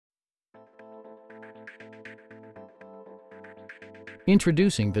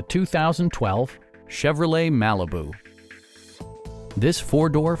Introducing the 2012 Chevrolet Malibu. This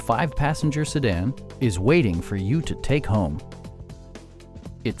four-door, five-passenger sedan is waiting for you to take home.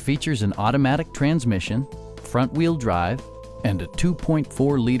 It features an automatic transmission, front-wheel drive, and a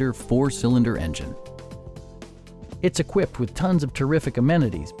 2.4-liter four-cylinder engine. It's equipped with tons of terrific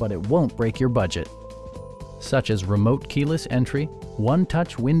amenities, but it won't break your budget, such as remote keyless entry,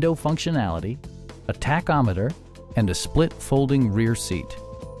 one-touch window functionality, a tachometer, and a split folding rear seat.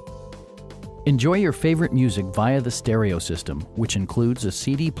 Enjoy your favorite music via the stereo system, which includes a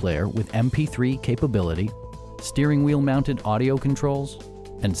CD player with MP3 capability, steering wheel mounted audio controls,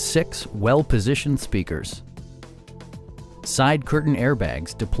 and 6 well-positioned speakers. Side curtain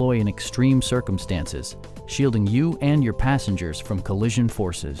airbags deploy in extreme circumstances, shielding you and your passengers from collision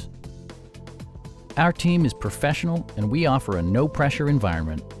forces. Our team is professional and we offer a no-pressure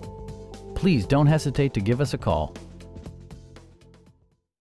environment. Please don't hesitate to give us a call.